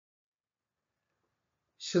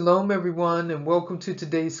Shalom everyone and welcome to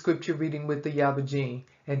today's scripture reading with the Ayaba.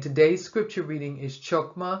 And today's scripture reading is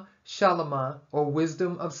Chokmah Shalomah, or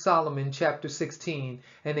Wisdom of Solomon, chapter 16.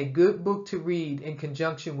 And a good book to read in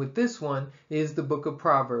conjunction with this one is the book of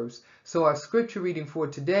Proverbs. So our scripture reading for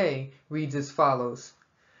today reads as follows.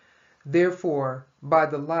 Therefore, by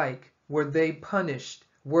the like were they punished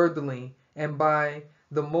worthily, and by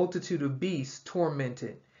the multitude of beasts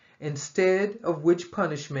tormented. Instead of which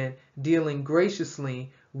punishment, dealing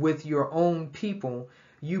graciously with your own people,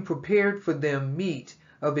 you prepared for them meat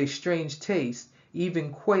of a strange taste,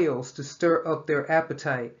 even quails to stir up their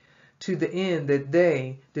appetite, to the end that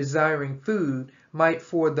they, desiring food, might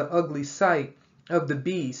for the ugly sight of the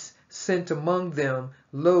beasts sent among them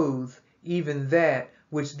loathe even that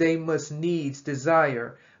which they must needs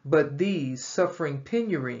desire, but these, suffering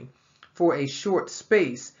penury for a short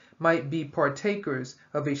space, might be partakers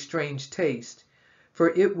of a strange taste.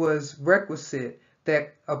 For it was requisite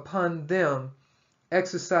that upon them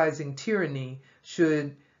exercising tyranny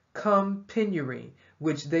should come penury,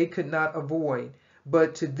 which they could not avoid,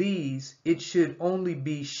 but to these it should only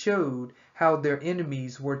be showed how their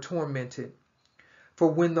enemies were tormented.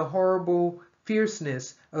 For when the horrible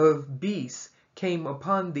fierceness of beasts came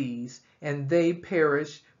upon these, and they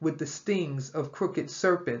perished with the stings of crooked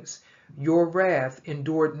serpents, your wrath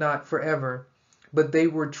endured not forever, but they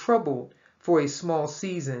were troubled for a small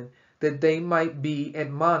season, that they might be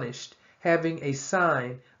admonished, having a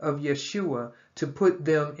sign of Yeshua to put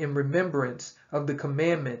them in remembrance of the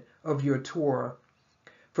commandment of your Torah.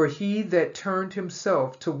 For he that turned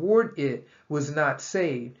himself toward it was not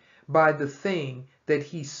saved by the thing that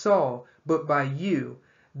he saw, but by you,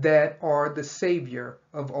 that are the Savior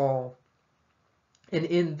of all. And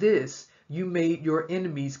in this you made your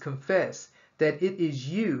enemies confess that it is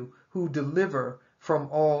you who deliver from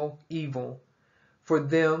all evil. For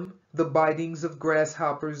them the bitings of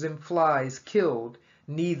grasshoppers and flies killed,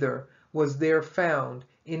 neither was there found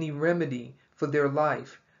any remedy for their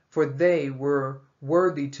life, for they were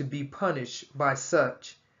worthy to be punished by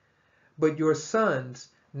such. But your sons,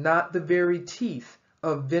 not the very teeth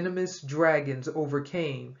of venomous dragons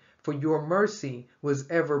overcame, for your mercy was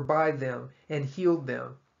ever by them and healed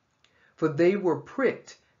them. For they were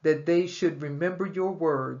pricked that they should remember your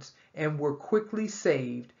words, and were quickly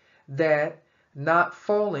saved, that, not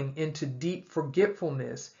falling into deep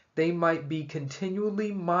forgetfulness, they might be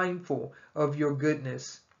continually mindful of your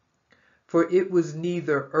goodness. For it was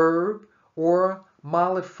neither herb or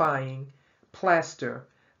mollifying plaster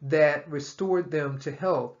that restored them to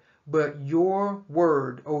health, but your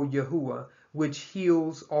word, O Yahuwah, which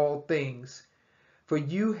heals all things. For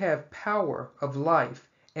you have power of life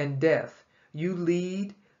and death. You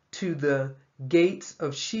lead to the gates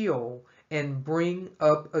of Sheol and bring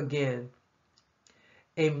up again.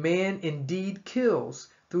 A man indeed kills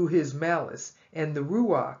through his malice, and the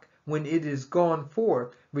Ruach, when it is gone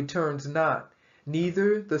forth, returns not,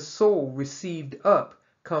 neither the soul received up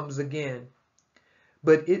comes again.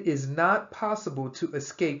 But it is not possible to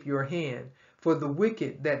escape your hand, for the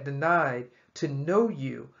wicked that denied to know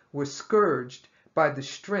you were scourged by the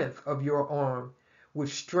strength of your arm.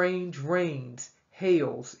 With strange rains,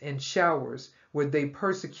 hails, and showers were they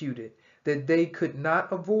persecuted, that they could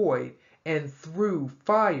not avoid, and through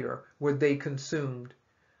fire were they consumed.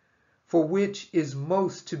 For which is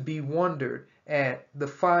most to be wondered at, the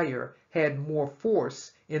fire had more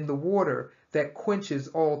force in the water that quenches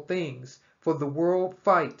all things, for the world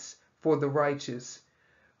fights for the righteous.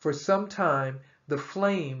 For some time the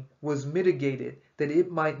flame was mitigated, that it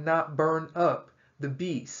might not burn up the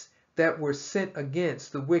beasts that were sent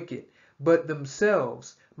against the wicked, but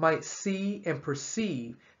themselves might see and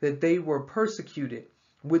perceive that they were persecuted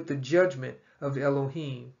with the judgment of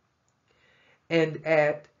Elohim. And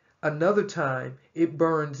at another time it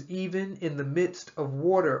burns even in the midst of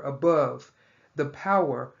water above the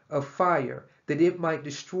power of fire, that it might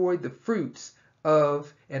destroy the fruits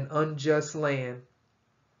of an unjust land.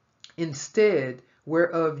 Instead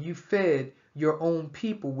whereof you fed your own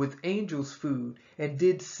people with angels' food, and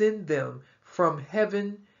did send them from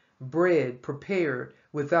heaven bread prepared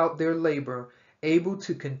without their labor, able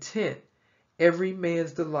to content every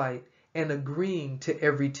man's delight, and agreeing to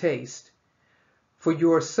every taste. For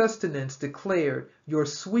your sustenance declared your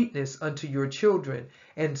sweetness unto your children,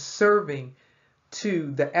 and serving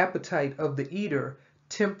to the appetite of the eater,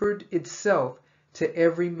 tempered itself to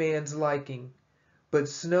every man's liking. But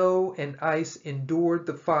snow and ice endured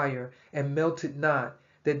the fire, and melted not,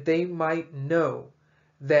 that they might know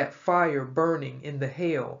that fire burning in the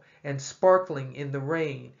hail, and sparkling in the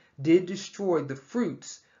rain, did destroy the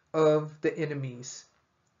fruits of the enemies.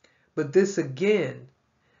 But this again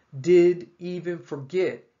did even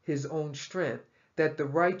forget his own strength, that the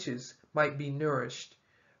righteous might be nourished.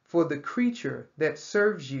 For the creature that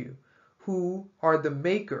serves you, who are the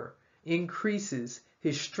Maker, increases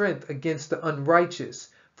his strength against the unrighteous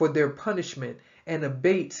for their punishment, and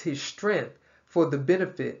abates his strength for the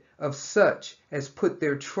benefit of such as put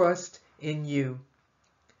their trust in you.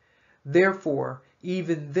 Therefore,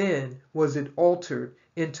 even then was it altered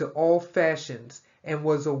into all fashions, and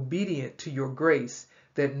was obedient to your grace,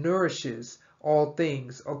 that nourishes all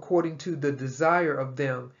things according to the desire of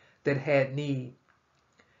them that had need.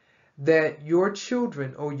 That your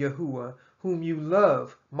children, O Yahuwah, whom you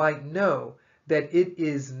love, might know that it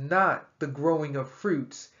is not the growing of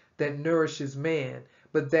fruits that nourishes man,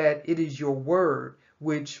 but that it is your word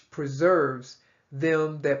which preserves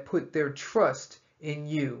them that put their trust in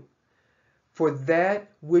you. For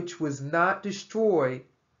that which was not destroyed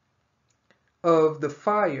of the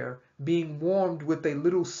fire, being warmed with a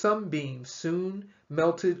little sunbeam, soon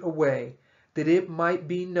melted away, that it might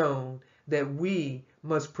be known that we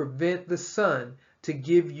must prevent the sun to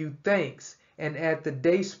give you thanks, and at the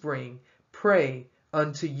dayspring pray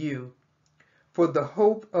unto you. For the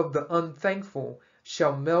hope of the unthankful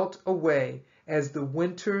shall melt away as the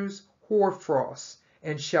winter's hoarfrost,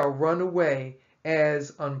 and shall run away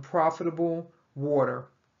as unprofitable water.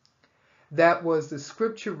 That was the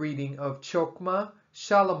scripture reading of Chokmah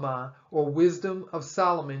Shalama, or Wisdom of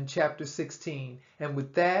Solomon, chapter 16. And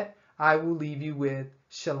with that, I will leave you with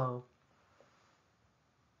Shalom.